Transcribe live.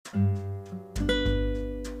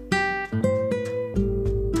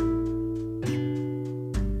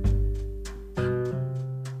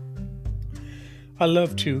I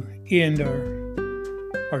love to end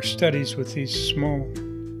our studies with these small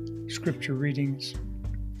scripture readings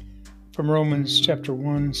from Romans chapter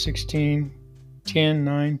 1, 16, 10,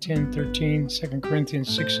 9, 10, 13, 2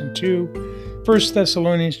 Corinthians 6 and 2, 1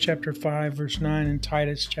 Thessalonians chapter 5, verse 9, and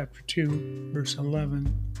Titus chapter 2, verse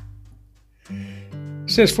 11.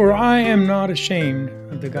 It says, "For I am not ashamed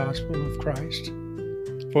of the gospel of Christ,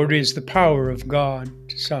 for it is the power of God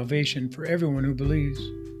to salvation for everyone who believes.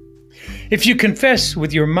 If you confess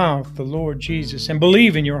with your mouth the Lord Jesus and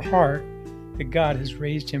believe in your heart that God has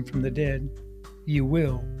raised him from the dead, you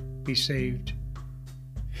will be saved.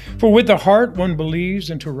 For with the heart one believes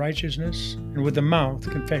unto righteousness, and with the mouth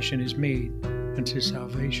confession is made unto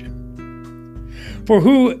salvation. For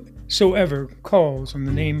whosoever calls on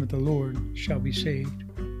the name of the Lord shall be saved.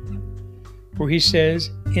 For he says,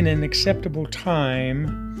 in an acceptable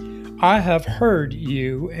time I have heard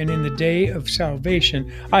you, and in the day of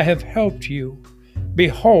salvation I have helped you.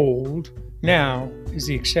 Behold, now is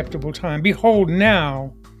the acceptable time. Behold,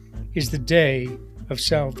 now is the day of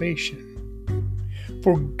salvation.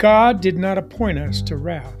 For God did not appoint us to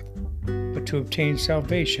wrath, but to obtain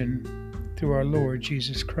salvation through our Lord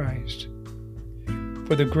Jesus Christ.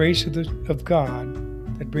 For the grace of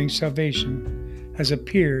God that brings salvation has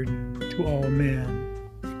appeared to all men."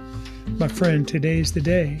 My friend, today is the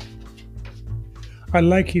day. I'd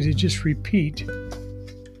like you to just repeat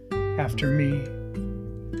after me.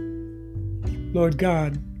 Lord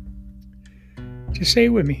God, just say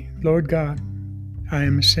it with me. Lord God, I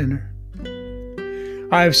am a sinner.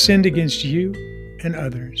 I have sinned against you and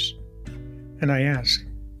others, and I ask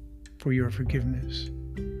for your forgiveness.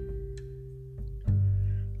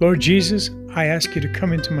 Lord Jesus, I ask you to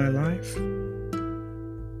come into my life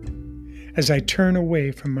as I turn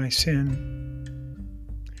away from my sin.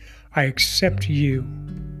 I accept you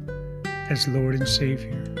as Lord and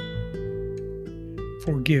Savior.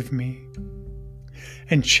 Forgive me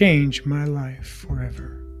and change my life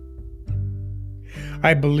forever.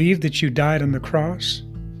 I believe that you died on the cross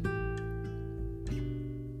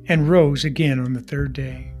and rose again on the third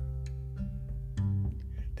day,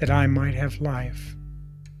 that I might have life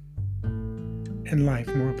and life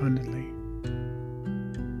more abundantly.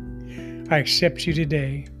 I accept you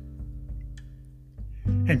today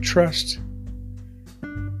and trust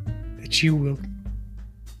that you will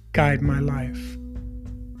guide my life.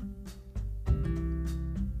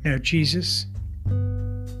 Now, Jesus,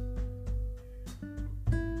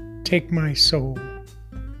 take my soul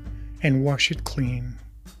and wash it clean.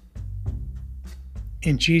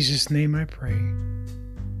 In Jesus' name I pray.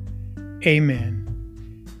 Amen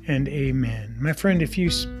and amen. My friend, if you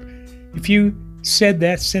said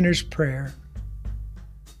that sinner's prayer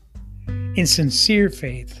in sincere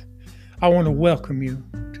faith, I want to welcome you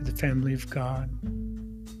to the family of God.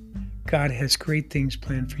 God has great things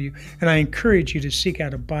planned for you, and I encourage you to seek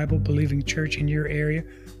out a Bible-believing church in your area,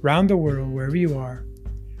 around the world, wherever you are,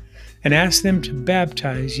 and ask them to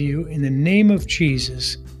baptize you in the name of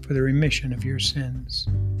Jesus for the remission of your sins.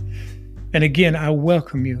 And again, I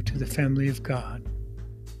welcome you to the family of God.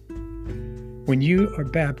 When you are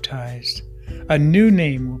baptized, a new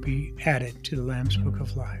name will be added to the Lamb's Book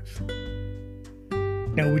of Life.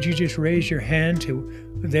 Now, would you just raise your hand to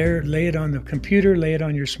there, lay it on the computer, lay it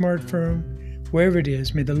on your smartphone, wherever it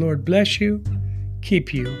is. May the Lord bless you,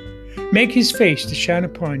 keep you, make his face to shine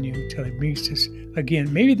upon you until he meets us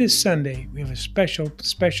again. Maybe this Sunday, we have a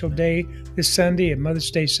special day this Sunday, a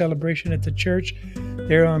Mother's Day celebration at the church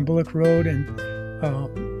there on Bullock Road and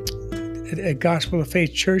at Gospel of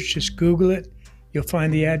Faith Church. Just Google it. You'll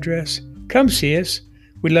find the address. Come see us.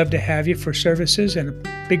 We'd love to have you for services and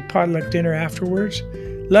a big potluck dinner afterwards.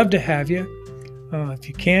 Love to have you. If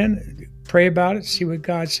you can, pray about it. See what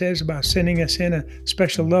God says about sending us in a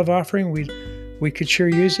special love offering. We could sure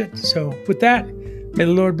use it. So with that, may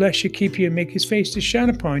the Lord bless you, keep you, and make his face to shine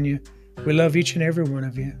upon you. We love each and every one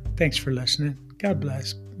of you. Thanks for listening. God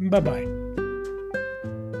bless. Bye-bye.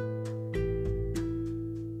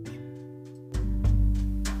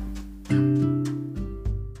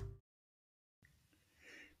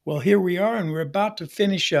 Well, here we are, and we're about to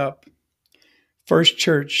finish up First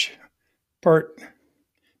Church, part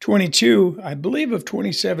 22, I believe, of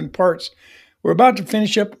 27 parts. We're about to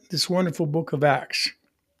finish up this wonderful book of Acts.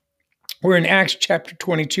 We're in Acts chapter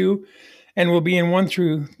 22, and we'll be in 1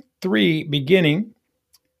 through 3 beginning.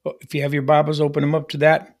 If you have your Bibles, open them up to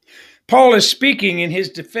that. Paul is speaking in his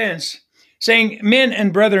defense, saying, "Men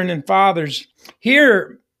and brethren and fathers,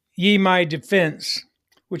 hear ye my defense,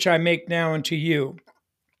 which I make now unto you."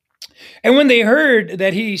 And when they heard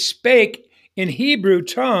that he spake in Hebrew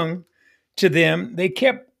tongue to them, they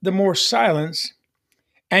kept the more silence,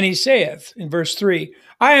 And he saith in verse 3,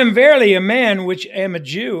 I am verily a man which am a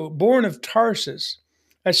Jew, born of Tarsus,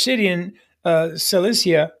 a city in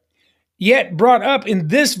Cilicia, yet brought up in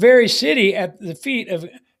this very city at the feet of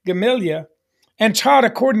Gamaliel, and taught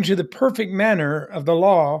according to the perfect manner of the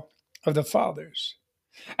law of the fathers,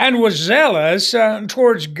 and was zealous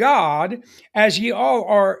towards God, as ye all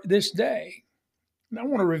are this day. And I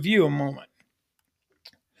want to review a moment.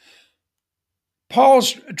 Paul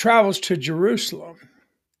travels to Jerusalem.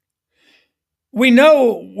 We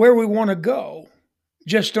know where we want to go,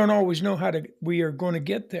 just don't always know how we are going to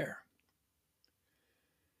get there.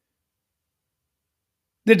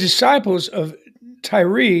 The disciples of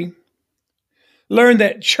Tyre learned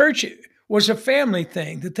that church was a family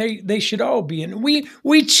thing, that they should all be in.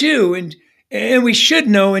 We too, and we should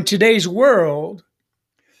know in today's world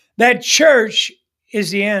that church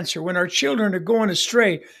is the answer. When our children are going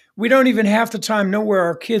astray, we don't even half the time know where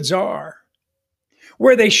our kids are.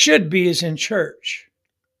 Where they should be is in church.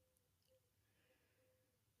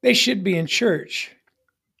 They should be in church.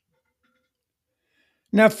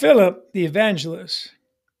 Now, Philip, the evangelist,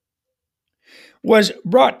 was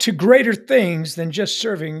brought to greater things than just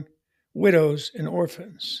serving widows and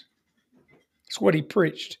orphans. That's what he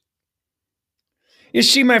preached. You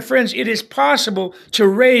see, my friends, it is possible to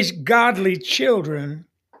raise godly children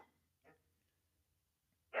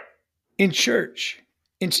in church,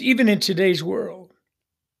 even in today's world.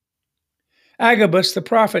 Agabus, the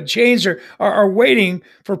prophet, chains are waiting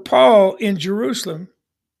for Paul in Jerusalem.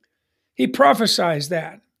 He prophesies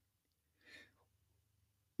that.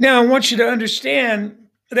 Now, I want you to understand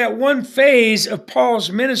that one phase of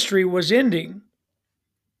Paul's ministry was ending.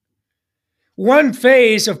 One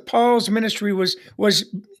phase of Paul's ministry was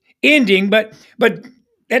ending, but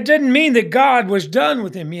that didn't mean that God was done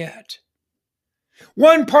with him yet.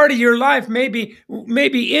 One part of your life may be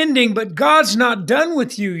ending, but God's not done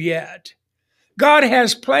with you yet. God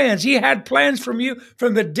has plans. He had plans from you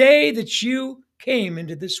from the day that you came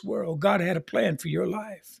into this world. God had a plan for your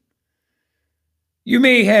life. You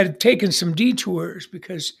may have taken some detours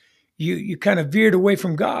because you kind of veered away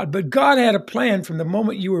from God, but God had a plan from the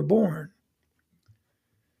moment you were born.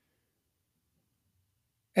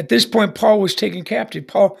 At this point, Paul was taken captive.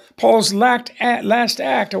 Paul's last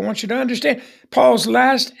act, I want you to understand, Paul's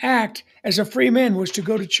last act as a free man was to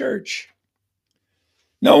go to church.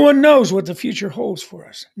 No one knows what the future holds for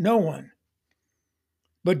us. No one.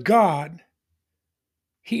 But God,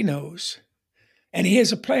 He knows. And He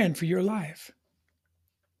has a plan for your life.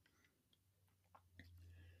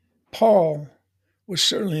 Paul was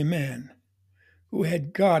certainly a man who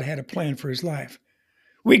God had a plan for his life.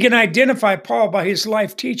 We can identify Paul by his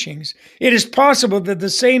life teachings. It is possible that the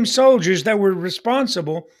same soldiers that were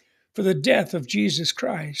responsible for the death of Jesus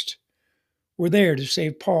Christ were there to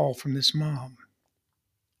save Paul from this mob.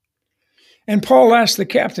 And Paul asked the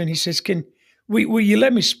captain, he says, will you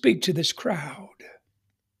let me speak to this crowd?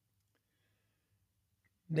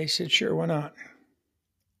 They said, sure, why not?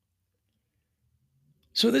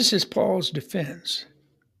 So this is Paul's defense.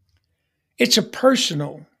 It's a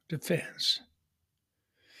personal defense.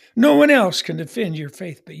 No one else can defend your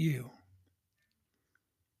faith but you.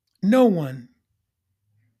 No one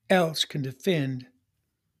else can defend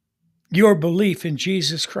your belief in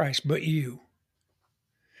Jesus Christ but you.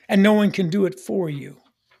 And no one can do it for you.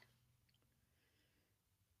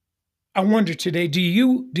 I wonder today, do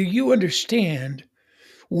you understand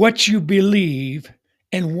what you believe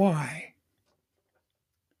and why?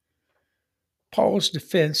 Paul's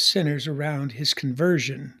defense centers around his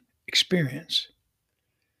conversion experience.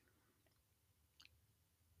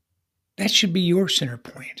 That should be your center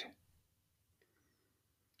point.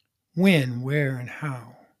 When, where, and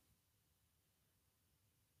how.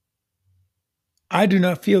 I do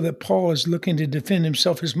not feel that Paul is looking to defend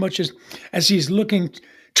himself as much as he's looking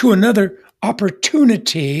to another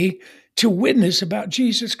opportunity to witness about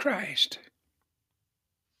Jesus Christ.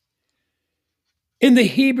 In the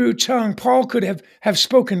Hebrew tongue, Paul could have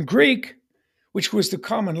spoken Greek, which was the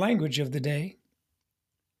common language of the day.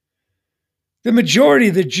 The majority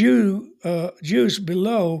of the Jews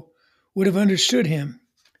below would have understood him.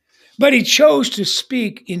 But he chose to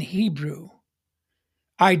speak in Hebrew,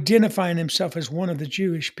 identifying himself as one of the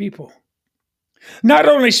Jewish people. Not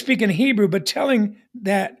only speaking Hebrew, but telling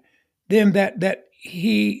them that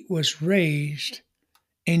he was raised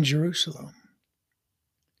in Jerusalem.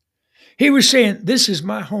 He was saying, this is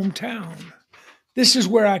my hometown. This is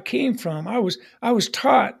where I came from. I was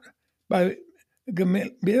taught by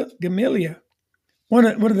Gamaliel, one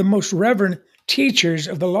of the most reverend teachers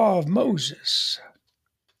of the law of Moses.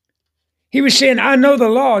 He was saying, I know the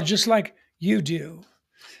law just like you do.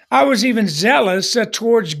 I was even zealous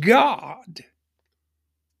towards God.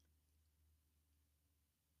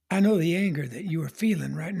 I know the anger that you are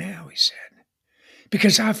feeling right now, he said,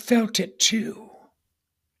 because I've felt it too.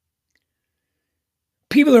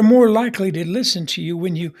 People are more likely to listen to you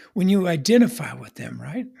when you identify with them,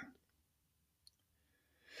 right?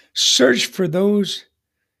 Search for those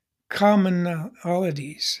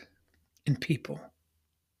commonalities in people.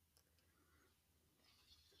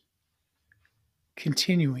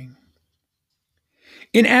 Continuing.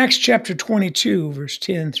 In Acts chapter 22, verse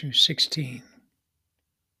 10 through 16.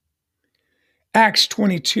 Acts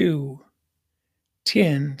 22,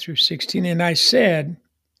 10 through 16. And I said,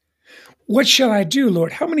 what shall I do,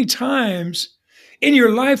 Lord? How many times in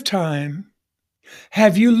your lifetime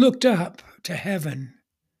have you looked up to heaven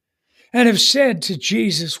and have said to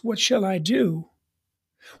Jesus, what shall I do?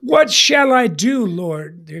 What shall I do,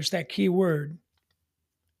 Lord? There's that key word.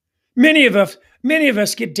 Many of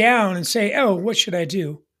us get down and say, oh, what should I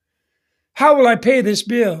do? How will I pay this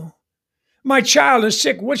bill? My child is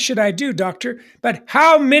sick. What should I do, doctor? But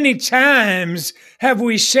how many times have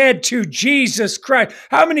we said to Jesus Christ?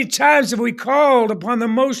 How many times have we called upon the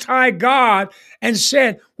Most High God and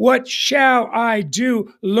said, what shall I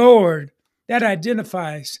do, Lord? That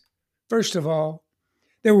identifies, first of all,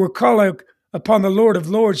 that we're calling upon the Lord of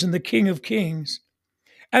Lords and the King of Kings.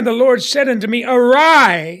 And the Lord said unto me,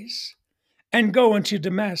 arise and go into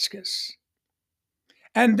Damascus.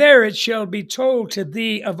 And there it shall be told to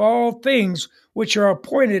thee of all things which are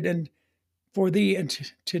appointed and for thee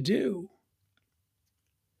and to do.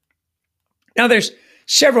 Now, there's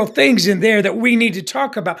several things in there that we need to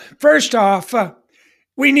talk about. First off,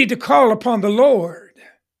 we need to call upon the Lord.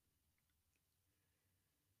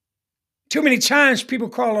 Too many times people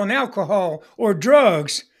call on alcohol or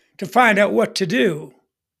drugs to find out what to do.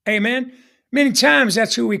 Amen? Many times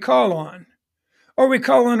that's who we call on. Or we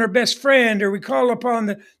call on our best friend, or we call upon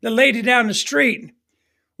the lady down the street.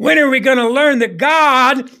 When are we going to learn that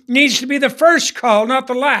God needs to be the first call, not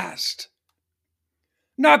the last?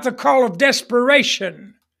 Not the call of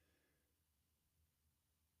desperation,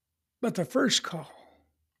 but the first call.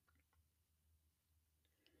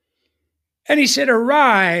 And he said,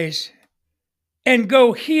 arise and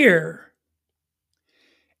go here,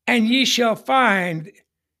 and ye shall find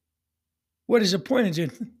what is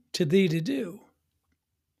appointed to thee to do.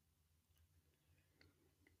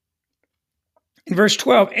 In verse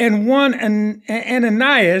 12, and one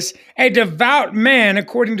Ananias, a devout man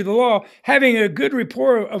according to the law, having a good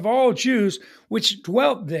report of all Jews which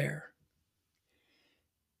dwelt there,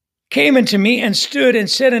 came unto me and stood and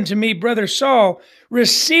said unto me, Brother Saul,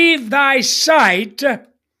 receive thy sight.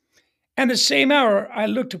 And the same hour I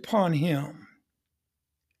looked upon him.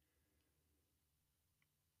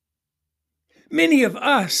 Many of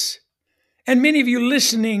us, and many of you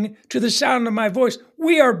listening to the sound of my voice,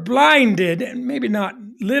 we are blinded, and maybe not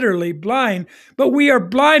literally blind, but we are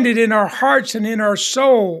blinded in our hearts and in our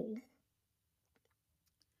soul.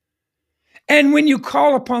 And when you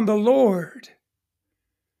call upon the Lord,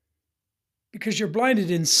 because you're blinded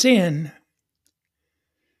in sin,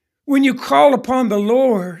 when you call upon the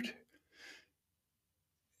Lord,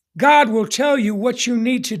 God will tell you what you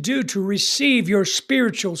need to do to receive your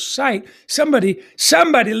spiritual sight. Somebody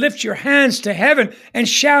lift your hands to heaven and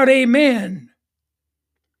shout amen.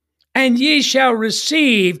 And ye shall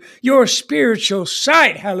receive your spiritual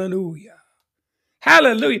sight. Hallelujah.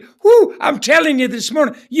 Hallelujah. Whoo, I'm telling you this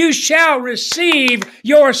morning, you shall receive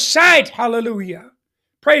your sight. Hallelujah.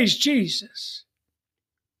 Praise Jesus.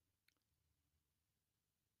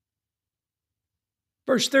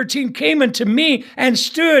 Verse 13, came unto me and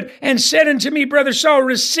stood and said unto me, Brother Saul,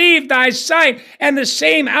 receive thy sight. And the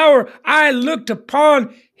same hour I looked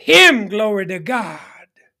upon him, glory to God.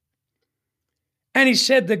 And he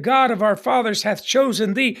said, the God of our fathers hath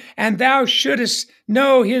chosen thee, and thou shouldest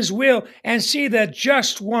know his will, and see the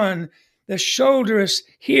just one, the shouldest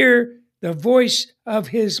hear the voice of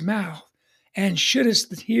his mouth, and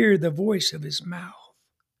shouldest hear the voice of his mouth.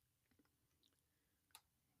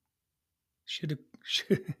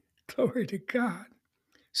 Glory to God.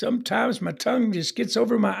 Sometimes my tongue just gets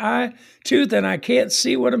over my eye tooth and I can't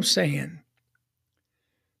see what I'm saying.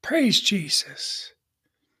 Praise Jesus.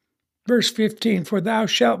 Verse 15, for thou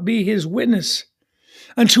shalt be his witness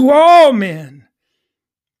unto all men,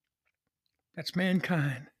 that's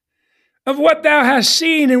mankind, of what thou hast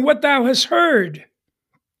seen and what thou hast heard.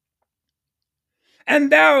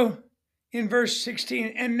 And thou, in verse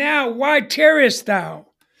 16, and now why tarriest thou?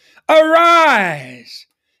 Arise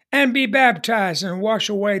and be baptized and wash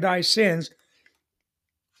away thy sins,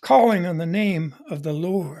 calling on the name of the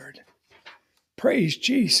Lord. Praise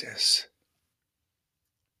Jesus.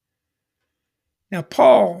 Now,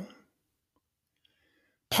 Paul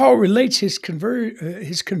relates his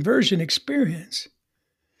conversion experience.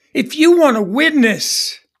 If you want to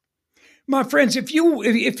witness, my friends, if you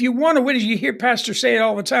want to witness, you hear Pastor say it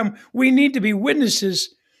all the time, we need to be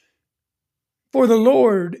witnesses for the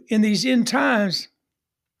Lord in these end times.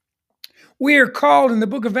 We are called in the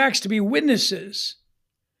book of Acts to be witnesses.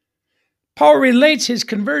 Paul relates his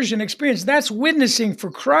conversion experience. That's witnessing for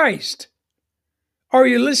Christ. Are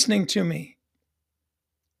you listening to me?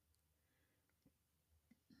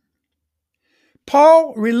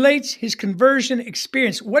 Paul relates his conversion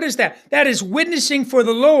experience. What is that? That is witnessing for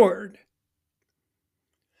the Lord.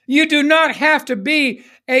 You do not have to be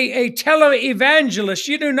a televangelist.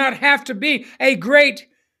 You do not have to be a great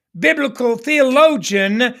biblical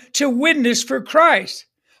theologian to witness for Christ.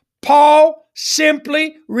 Paul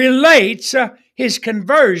simply relates his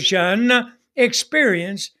conversion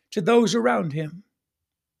experience to those around him.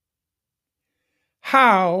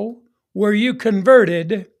 How were you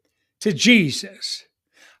converted to Jesus?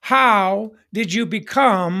 How did you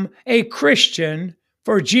become a Christian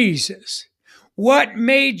for Jesus? What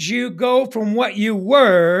made you go from what you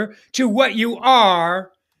were to what you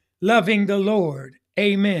are, loving the Lord?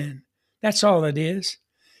 Amen. That's all it is.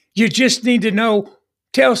 You just need to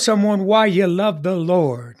tell someone why you love the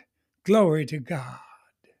Lord. Glory to God.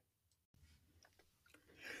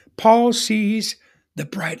 Paul sees the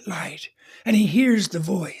bright light and he hears the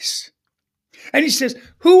voice. And he says,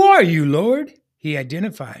 "Who are you, Lord?" He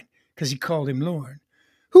identified because he called him Lord.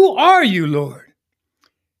 "Who are you, Lord?"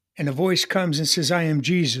 And a voice comes and says, "I am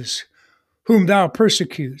Jesus, whom thou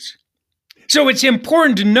persecutest." So it's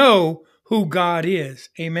important to know who God is.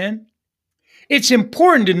 Amen? It's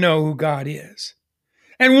important to know who God is.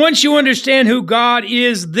 And once you understand who God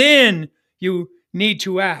is, then you need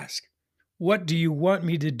to ask, what do you want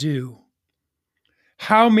me to do?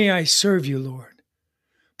 How may I serve you, Lord?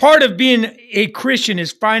 Part of being a Christian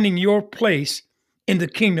is finding your place in the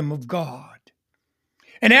kingdom of God.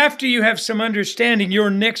 And after you have some understanding, your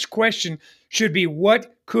next question should be,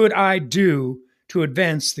 what could I do to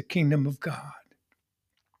advance the kingdom of God?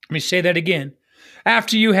 Let me say that again.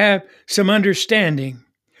 After you have some understanding,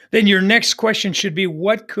 then your next question should be,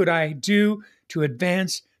 what could I do to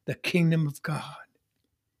advance the kingdom of God?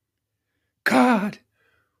 God,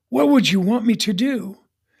 what would you want me to do?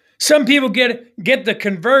 Some people get the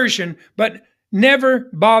conversion, but never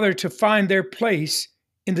bother to find their place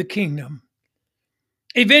in the kingdom.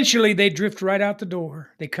 Eventually, they drift right out the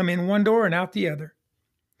door. They come in one door and out the other.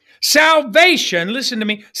 Salvation, listen to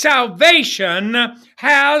me, salvation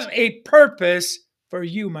has a purpose for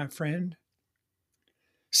you, my friend.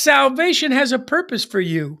 Salvation has a purpose for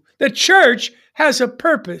you. The church has a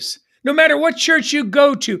purpose. No matter what church you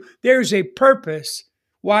go to, there's a purpose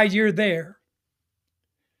why you're there.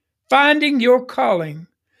 Finding your calling,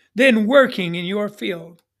 then working in your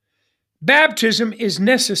field. Baptism is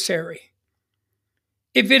necessary.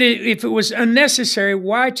 If it was unnecessary,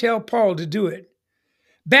 why tell Paul to do it?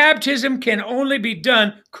 Baptism can only be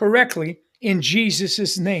done correctly in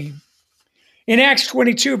Jesus' name. In Acts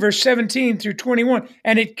 22, verse 17 through 21,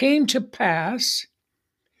 and it came to pass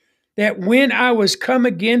that when I was come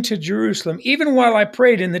again to Jerusalem, even while I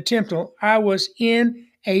prayed in the temple, I was in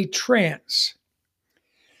a trance,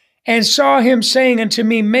 and saw him saying unto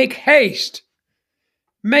me, make haste,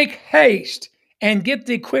 and get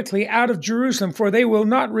thee quickly out of Jerusalem, for they will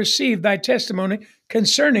not receive thy testimony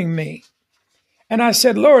concerning me. And I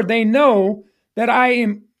said, Lord, they know that I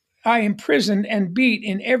am imprisoned and beat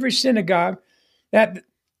in every synagogue that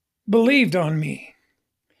believed on me.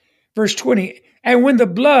 Verse 20, and when the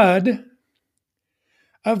blood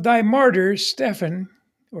of thy martyr Stephen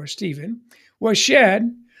was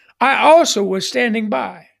shed, I also was standing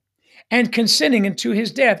by and consenting unto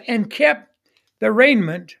his death, and kept the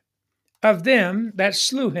raiment of them that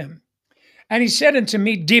slew him. And he said unto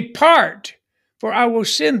me, depart, for I will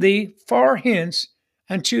send thee far hence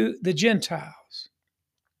unto the Gentiles.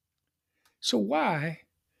 So why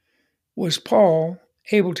was Paul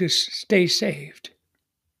able to stay saved?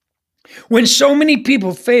 When so many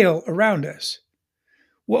people fail around us,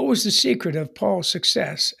 what was the secret of Paul's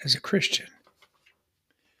success as a Christian?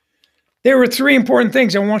 There were three important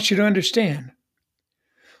things I want you to understand.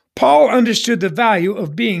 Paul understood the value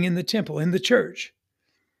of being in the temple, in the church.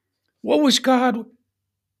 What was God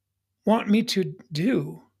want me to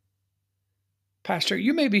do? Pastor,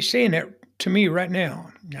 you may be saying that to me right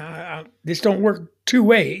now. This don't work two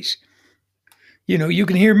ways. You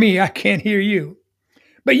can hear me, I can't hear you.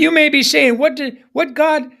 But you may be saying, what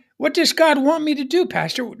does God want me to do,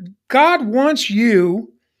 Pastor? God wants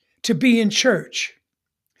you to be in church.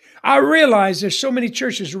 I realize there's so many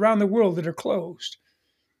churches around the world that are closed.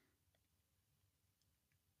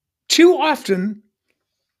 Too often,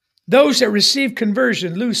 those that receive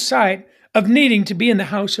conversion lose sight of needing to be in the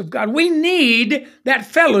house of God. We need that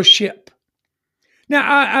fellowship. Now,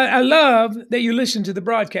 I love that you listen to the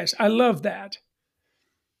broadcast. I love that.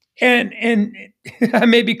 And I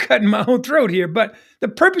may be cutting my own throat here, but the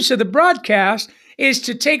purpose of the broadcast is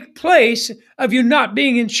to take place of you not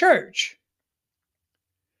being in church.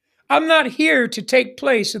 I'm not here to take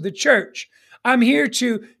place of the church. I'm here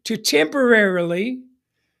to temporarily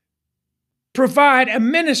provide a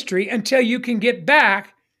ministry until you can get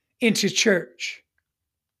back into church.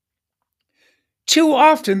 Too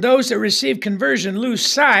often, those that receive conversion lose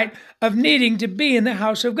sight of needing to be in the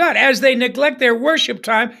house of God. As they neglect their worship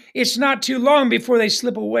time, it's not too long before they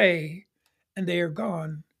slip away and they are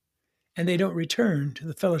gone and they don't return to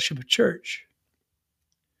the fellowship of church.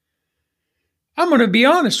 I'm going to be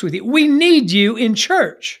honest with you. We need you in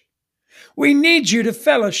church. We need you to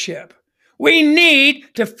fellowship. We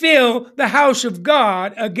need to fill the house of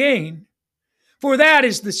God again, for that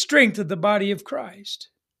is the strength of the body of Christ.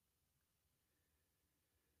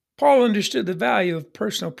 Paul understood the value of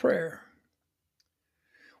personal prayer.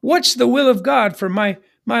 What's the will of God for my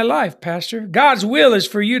life, Pastor? God's will is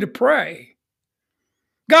for you to pray.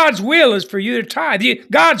 God's will is for you to tithe.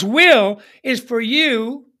 God's will is for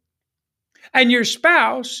you and your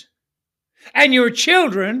spouse and your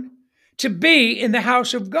children to be in the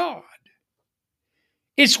house of God.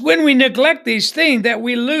 It's when we neglect these things that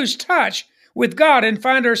we lose touch with God and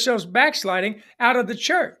find ourselves backsliding out of the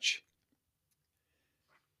church.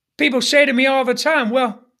 People say to me all the time,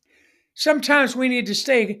 well, sometimes we need to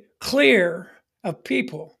stay clear of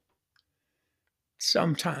people.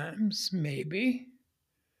 Sometimes, maybe.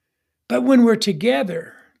 But when we're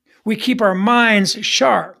together, we keep our minds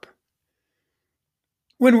sharp.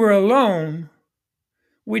 When we're alone,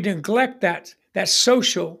 we neglect that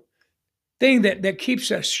social thing that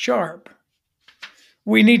keeps us sharp.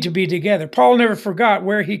 We need to be together. Paul never forgot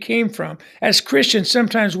where he came from. As Christians,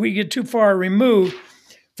 sometimes we get too far removed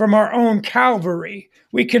from our own Calvary.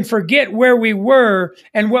 We can forget where we were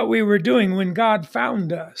and what we were doing when God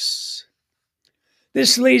found us.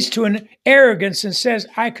 This leads to an arrogance and says,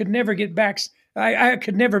 I could never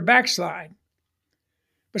backslide.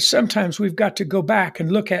 But sometimes we've got to go back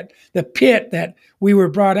and look at the pit that we were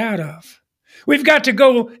brought out of. We've got to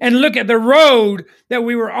go and look at the road that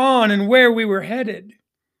we were on and where we were headed.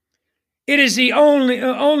 It is the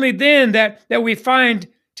only then that we find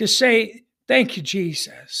to say, thank you,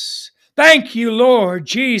 Jesus. Thank you, Lord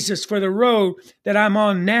Jesus, for the road that I'm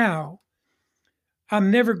on now.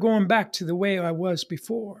 I'm never going back to the way I was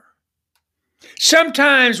before.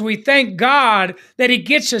 Sometimes we thank God that he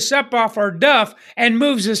gets us up off our duff and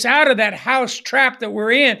moves us out of that house trap that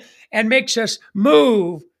we're in and makes us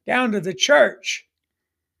move down to the church.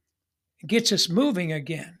 It gets us moving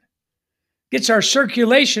again. Gets our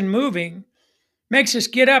circulation moving. Makes us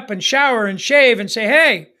get up and shower and shave and say,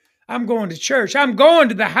 hey, I'm going to church. I'm going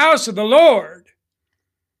to the house of the Lord.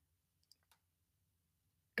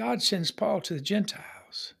 God sends Paul to the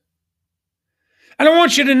Gentiles. And I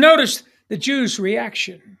want you to notice the Jews'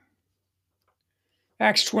 reaction.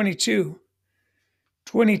 Acts 22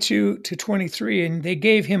 to 23, and they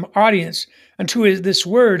gave him audience unto this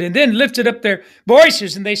word, and then lifted up their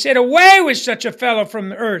voices, and they said, away with such a fellow from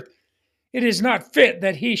the earth. It is not fit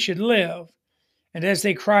that he should live. And as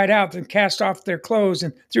they cried out and cast off their clothes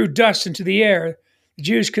and threw dust into the air, the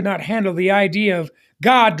Jews could not handle the idea of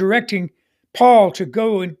God directing Paul to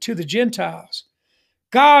go into the Gentiles.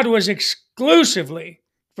 God was exclusively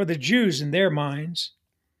for the Jews in their minds.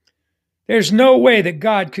 There's no way that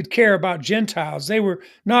God could care about Gentiles. They were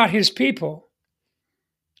not his people.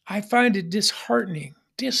 I find it disheartening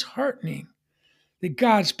that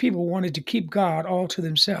God's people wanted to keep God all to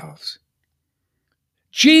themselves.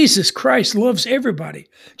 Jesus Christ loves everybody.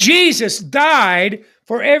 Jesus died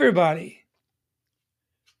for everybody.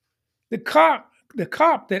 The cop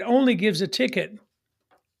that only gives a ticket,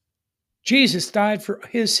 Jesus died for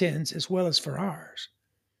his sins as well as for ours.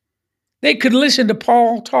 They could listen to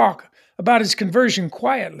Paul talk about his conversion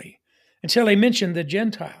quietly until he mentioned the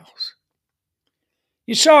Gentiles.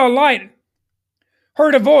 You saw a light,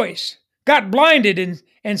 heard a voice, got blinded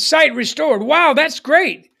and sight restored. Wow, that's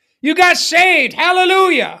great. You got saved.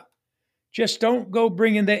 Hallelujah. Just don't go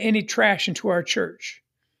bringing any trash into our church.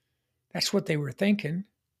 That's what they were thinking.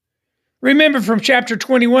 Remember from chapter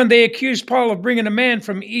 21, they accused Paul of bringing a man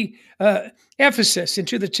from Ephesus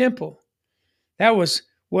into the temple. That was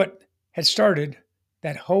what had started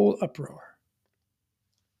that whole uproar.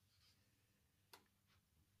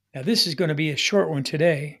 Now, this is going to be a short one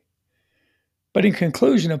today. But in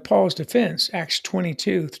conclusion of Paul's defense, Acts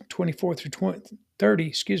 22, 24 through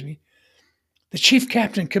 30, the chief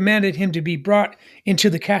captain commanded him to be brought into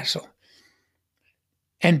the castle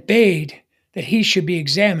and bade that he should be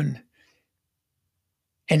examined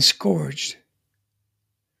and scourged,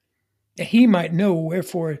 that he might know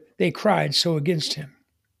wherefore they cried so against him.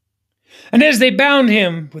 And as they bound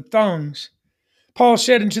him with thongs, Paul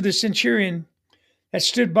said unto the centurion that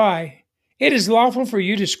stood by, It is lawful for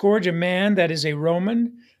you to scourge a man that is a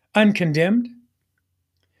Roman, uncondemned?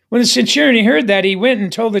 When the centurion heard that, he went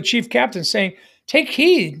and told the chief captain, saying, Take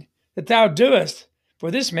heed that thou doest,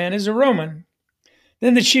 for this man is a Roman.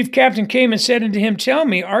 Then the chief captain came and said unto him, Tell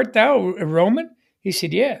me, art thou a Roman? He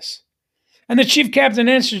said, Yes. And the chief captain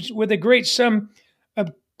answered, With a great sum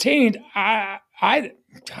obtained, I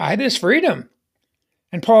this freedom.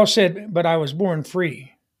 And Paul said, But I was born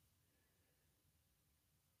free.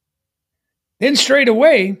 Then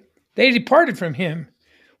straightway they departed from him,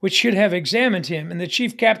 which should have examined him. And the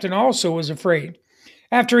chief captain also was afraid,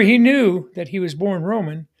 after he knew that he was born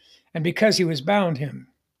Roman, and because he was bound him.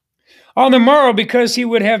 On the morrow, because he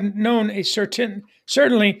would have known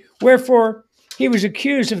certainly wherefore he was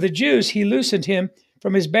accused of the Jews, he loosened him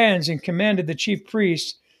from his bands and commanded the chief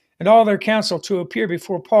priests and all their council to appear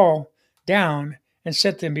before Paul down and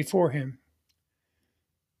set them before him.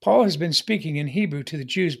 Paul has been speaking in Hebrew to the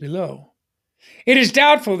Jews below. It is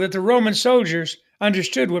doubtful that the Roman soldiers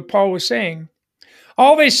understood what Paul was saying.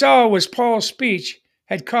 All they saw was Paul's speech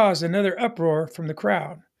had caused another uproar from the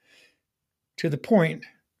crowd, to the point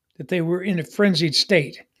that they were in a frenzied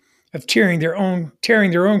state of tearing their own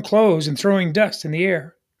clothes and throwing dust in the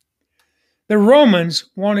air. The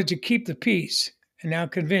Romans wanted to keep the peace, and now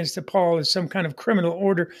convinced that Paul is some kind of criminal,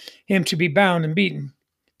 order him to be bound and beaten.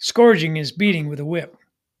 Scourging is beating with a whip.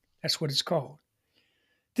 That's what it's called.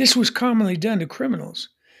 This was commonly done to criminals,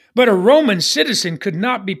 but a Roman citizen could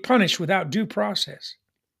not be punished without due process.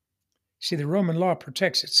 See, the Roman law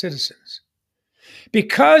protects its citizens.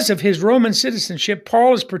 Because of his Roman citizenship,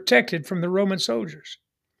 Paul is protected from the Roman soldiers.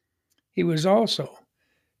 He was also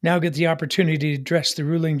now get the opportunity to address the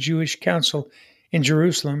ruling Jewish council in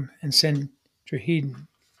Jerusalem and Sanhedrin.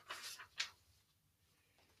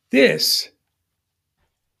 This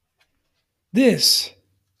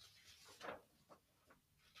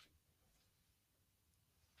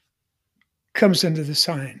comes under the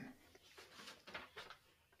sign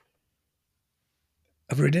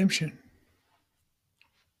of redemption.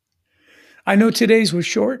 I know today's was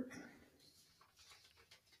short,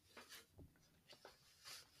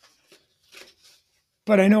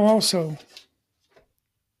 but I know also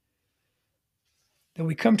that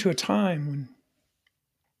we come to a time when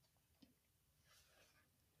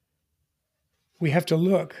we have to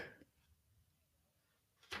look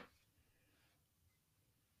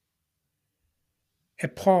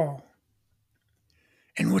at Paul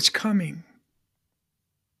and what's coming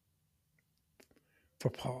for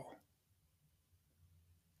Paul.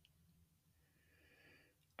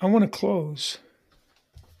 I want to close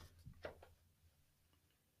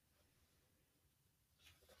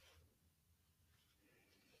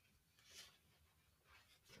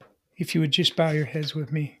if you would just bow your heads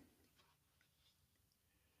with me.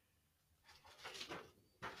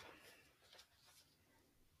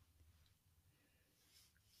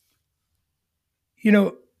 You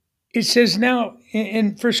know, it says now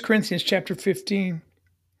in 1 Corinthians chapter 15,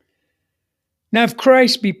 now if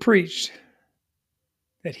Christ be preached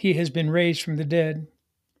that he has been raised from the dead,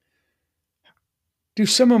 do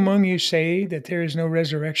some among you say that there is no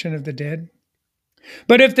resurrection of the dead?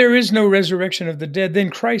 But if there is no resurrection of the dead,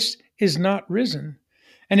 then Christ is not risen.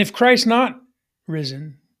 And if Christ not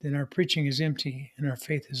risen, then our preaching is empty, and our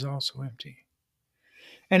faith is also empty.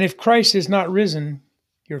 And if Christ is not risen,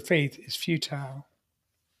 your faith is futile.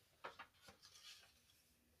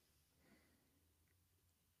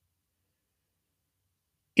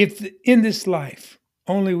 If in this life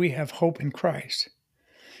only we have hope in Christ,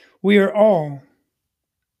 we are all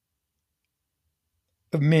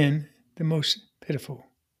of men the most pitiful.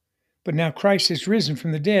 But now Christ is risen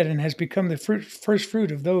from the dead and has become the first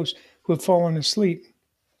fruit of those who have fallen asleep.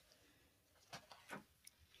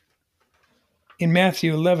 In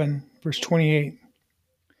Matthew 11, verse 28,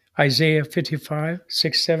 Isaiah 55,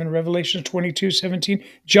 6, 7, Revelation 22, 17,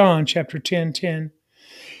 John chapter 10, 10.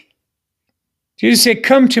 Jesus said,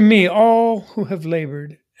 Come to me, all who have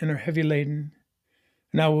labored and are heavy laden,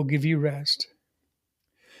 and I will give you rest.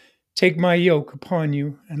 Take my yoke upon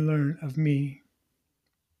you and learn of me.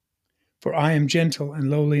 For I am gentle and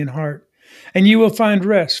lowly in heart, and you will find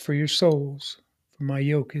rest for your souls. For my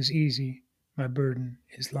yoke is easy, my burden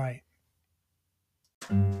is light.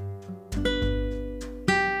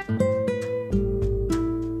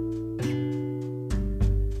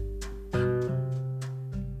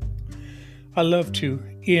 I love to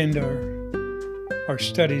end our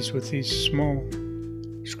studies with these small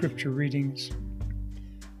scripture readings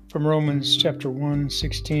from Romans chapter 1,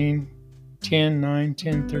 16, 10, 9,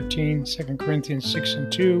 10, 13, 2 Corinthians 6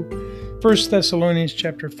 and 2, 1 Thessalonians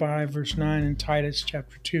chapter 5, verse 9, and Titus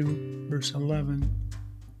chapter 2, verse 11.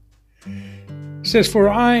 It says, "For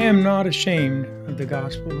I am not ashamed of the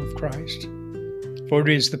gospel of Christ, for it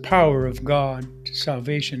is the power of God to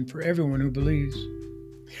salvation for everyone who believes.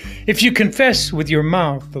 If you confess with your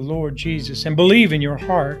mouth the Lord Jesus and believe in your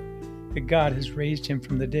heart that God has raised him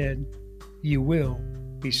from the dead, you will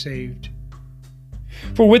be saved.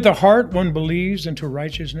 For with the heart one believes unto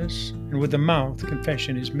righteousness, and with the mouth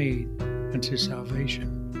confession is made unto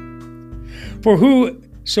salvation. For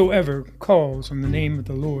whosoever calls on the name of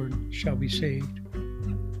the Lord shall be saved.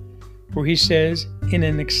 For he says, in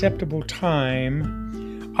an acceptable time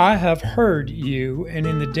I have heard you, and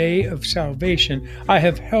in the day of salvation I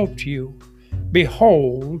have helped you.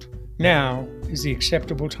 Behold, now is the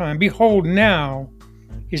acceptable time. Behold, now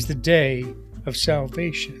is the day of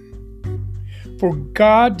salvation. For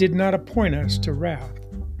God did not appoint us to wrath,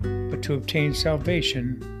 but to obtain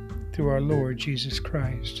salvation through our Lord Jesus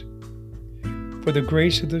Christ. For the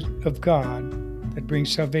grace of God that brings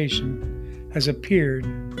salvation has appeared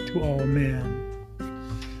to all men."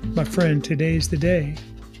 My friend, today's the day.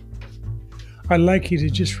 I'd like you to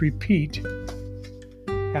just repeat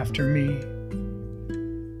after me.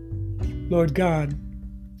 Lord God,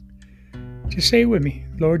 just say it with me.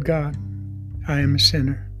 Lord God, I am a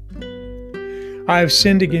sinner. I have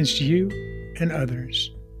sinned against you and others,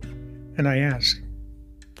 and I ask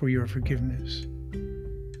for your forgiveness.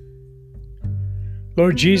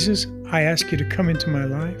 Lord Jesus, I ask you to come into my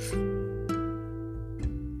life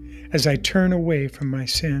as I turn away from my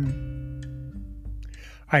sin.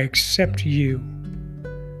 I accept you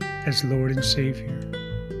as Lord and Savior.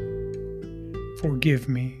 Forgive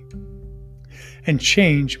me and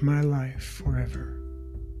change my life forever.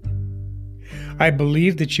 I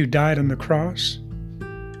believe that you died on the cross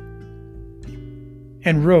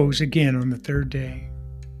and rose again on the third day,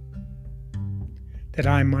 that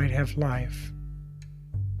I might have life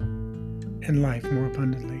and life more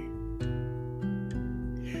abundantly.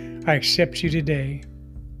 I accept you today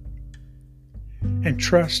and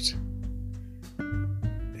trust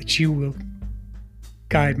that you will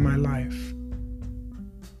guide my life.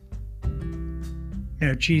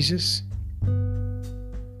 Now, Jesus,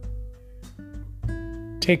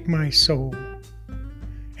 take my soul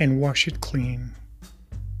and wash it clean.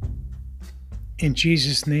 In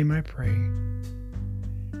Jesus' name I pray.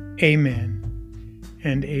 Amen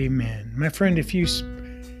and amen. My friend, if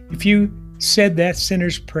you said that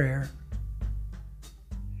sinner's prayer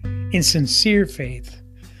in sincere faith,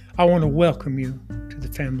 I want to welcome you to the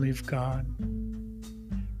family of God.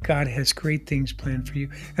 God has great things planned for you,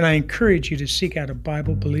 and I encourage you to seek out a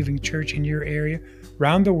Bible-believing church in your area,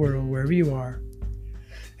 around the world, wherever you are,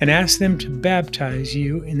 and ask them to baptize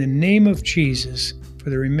you in the name of Jesus for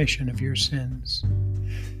the remission of your sins.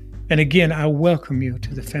 And again, I welcome you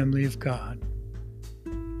to the family of God.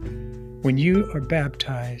 When you are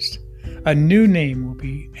baptized, a new name will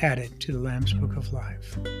be added to the Lamb's Book of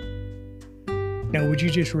Life. Now, would you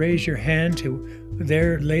just raise your hand to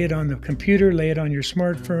there, lay it on the computer, lay it on your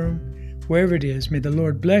smartphone, wherever it is. May the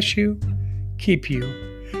Lord bless you, keep you,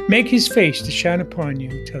 make his face to shine upon you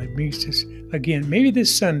until he meets us again. Maybe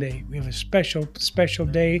this Sunday, we have a special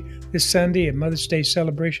day this Sunday, a Mother's Day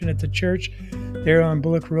celebration at the church there on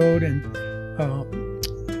Bullock Road, and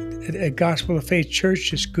at Gospel of Faith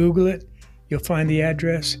Church. Just Google it. You'll find the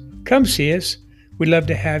address. Come see us. We'd love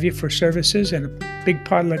to have you for services and a big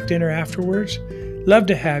potluck dinner afterwards. Love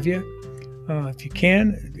to have you. If you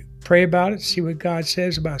can, pray about it. See what God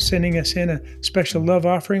says about sending us in a special love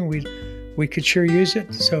offering. We could sure use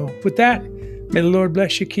it. So with that, may the Lord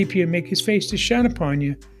bless you, keep you, and make his face to shine upon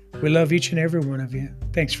you. We love each and every one of you.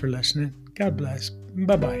 Thanks for listening. God bless.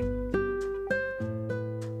 Bye-bye.